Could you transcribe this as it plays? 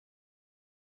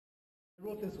I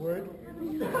wrote this word,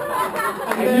 and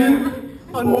then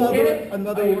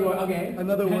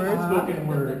another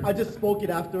word. I just spoke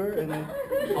it after, and then.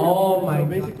 Oh my So God.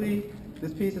 basically,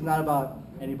 this piece is not about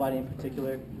anybody in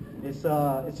particular. It's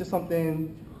just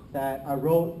something that I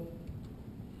wrote.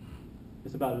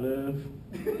 It's about love.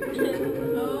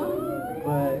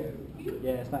 But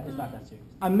yeah, it's not that serious.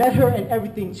 I met her and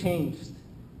everything changed.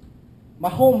 My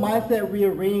whole mindset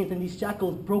rearranged and these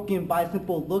shackles broken by a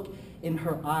simple look in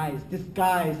her eyes.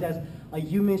 Disguised as a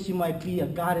human, she might be a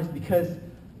goddess because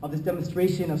of this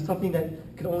demonstration of something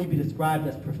that could only be described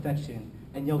as perfection.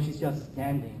 And yo, she's just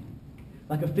standing.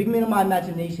 Like a figment of my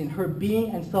imagination, her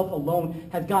being and self alone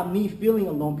has got me feeling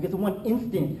alone because in one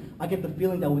instant, I get the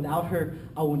feeling that without her,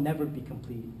 I will never be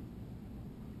complete.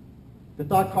 The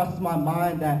thought crosses my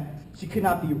mind that she could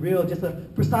not be real, just a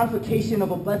personification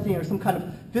of a blessing or some kind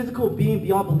of physical being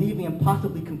beyond believing and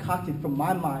possibly concocted from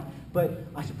my mind. But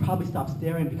I should probably stop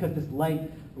staring because this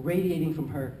light radiating from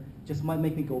her just might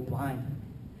make me go blind.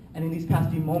 And in these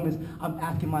past few moments, I'm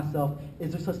asking myself,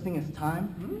 is there such thing as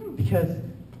time? Because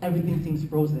everything seems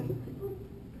frozen,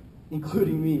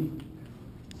 including me.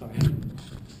 Sorry.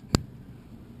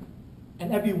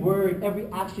 And every word, every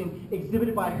action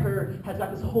exhibited by her has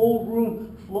got this whole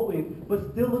room floating,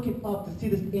 but still looking up to see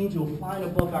this angel flying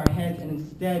above our heads, and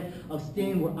instead of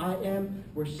staying where I am,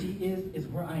 where she is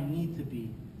where I need to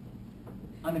be.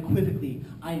 Unequivocally,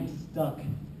 I am stuck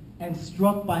and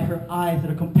struck by her eyes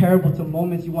that are comparable to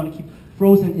moments you want to keep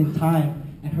frozen in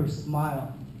time, and her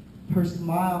smile. Her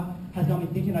smile has got me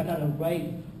thinking I gotta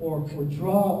write or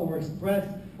draw or express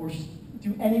or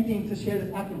do anything to share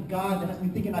this act of God that has me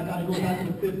thinking I gotta go back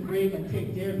to the 5th grade and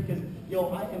take dare because, yo,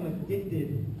 I am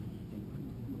addicted.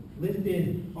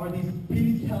 Lifted are these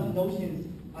previously held notions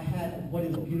I had of what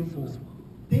is beautiful.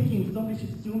 Thinking somebody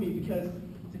should sue me because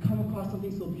to come across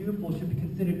something so beautiful should be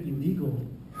considered illegal.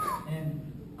 And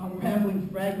I'm rambling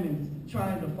fragments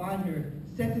trying to find her.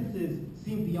 Sentences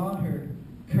seem beyond her.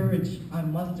 Courage I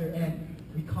muster and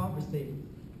we conversate.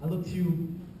 I look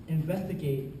to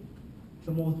investigate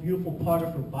the most beautiful part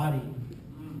of her body,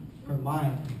 her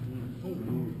mind.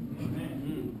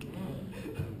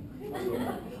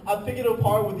 I pick it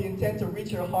apart with the intent to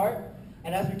reach her heart,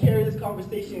 and as we carry this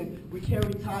conversation, we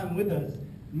carry time with us.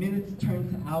 Minutes turn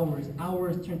to hours,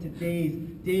 hours turn to days,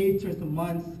 days turn to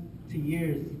months, to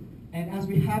years. And as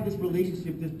we have this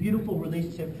relationship, this beautiful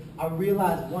relationship, I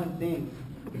realize one thing.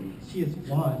 She is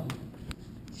flawed.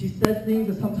 She says things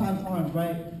that sometimes aren't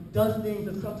right, does things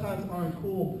that sometimes aren't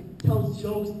cool, tells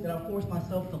jokes that I force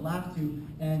myself to laugh to,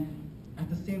 and at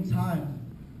the same time,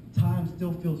 time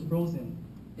still feels frozen,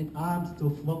 and I'm still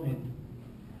floating.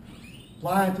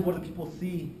 Blind to what other people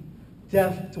see,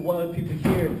 deaf to what other people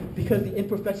hear, because the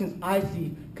imperfections I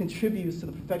see contributes to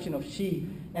the perfection of she,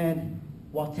 and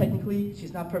while technically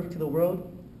she's not perfect to the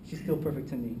world, she's still perfect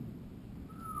to me.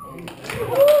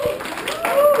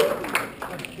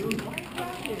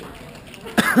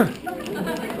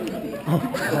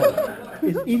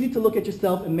 It's easy to look at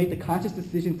yourself and make the conscious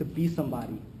decision to be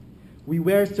somebody. We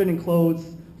wear certain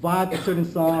clothes, vibe to certain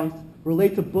songs,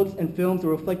 relate to books and films that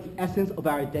reflect the essence of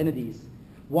our identities.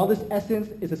 While this essence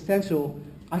is essential,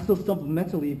 I still stumble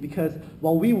mentally because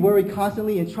while we worry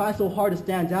constantly and try so hard to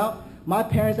stand out, my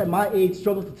parents at my age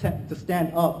struggled to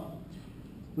stand up.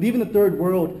 Leaving the third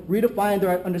world, redefining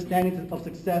their understanding of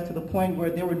success to the point where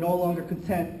they were no longer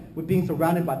content with being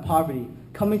surrounded by poverty,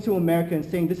 coming to America and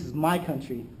saying, this is my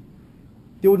country.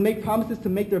 They would make promises to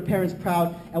make their parents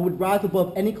proud and would rise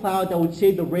above any cloud that would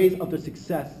shade the rays of their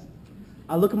success.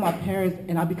 I look at my parents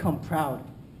and I become proud.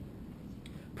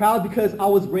 Proud because I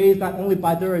was raised not only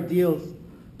by their ideals,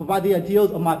 but by the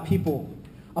ideals of my people.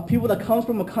 A people that comes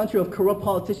from a country of corrupt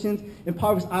politicians,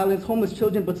 impoverished islands, homeless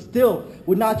children, but still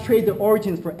would not trade their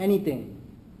origins for anything.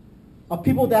 A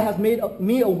people that has made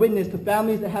me a witness to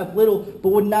families that have little, but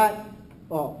would not,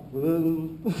 a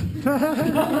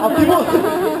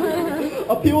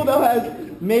people that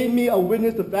has made me a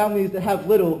witness to families that have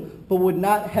little, but would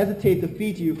not hesitate to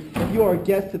feed you if you are a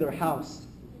guest to their house.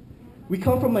 We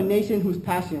come from a nation whose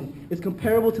passion is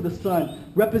comparable to the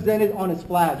sun, represented on its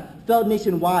flag, felt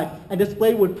nationwide, and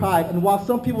displayed with pride. And while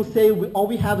some people say all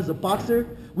we have is a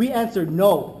boxer, we answer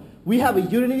no. We have a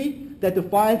unity that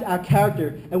defines our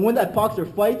character, and when that boxer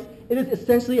fights, it is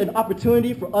essentially an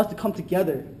opportunity for us to come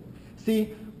together.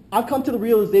 See, I've come to the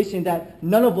realization that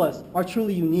none of us are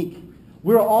truly unique.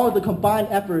 We're all the combined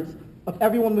efforts of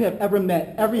everyone we have ever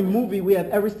met, every movie we have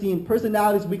ever seen,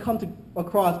 personalities we come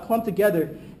across, clump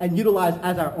together, and utilize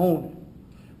as our own.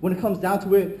 When it comes down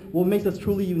to it, what makes us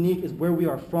truly unique is where we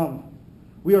are from.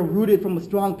 We are rooted from a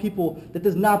strong people that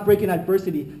does not break in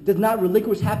adversity, does not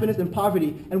relinquish happiness in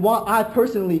poverty. And while I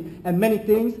personally am many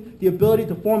things, the ability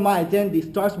to form my identity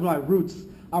starts with my roots.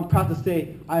 I'm proud to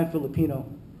say I am Filipino.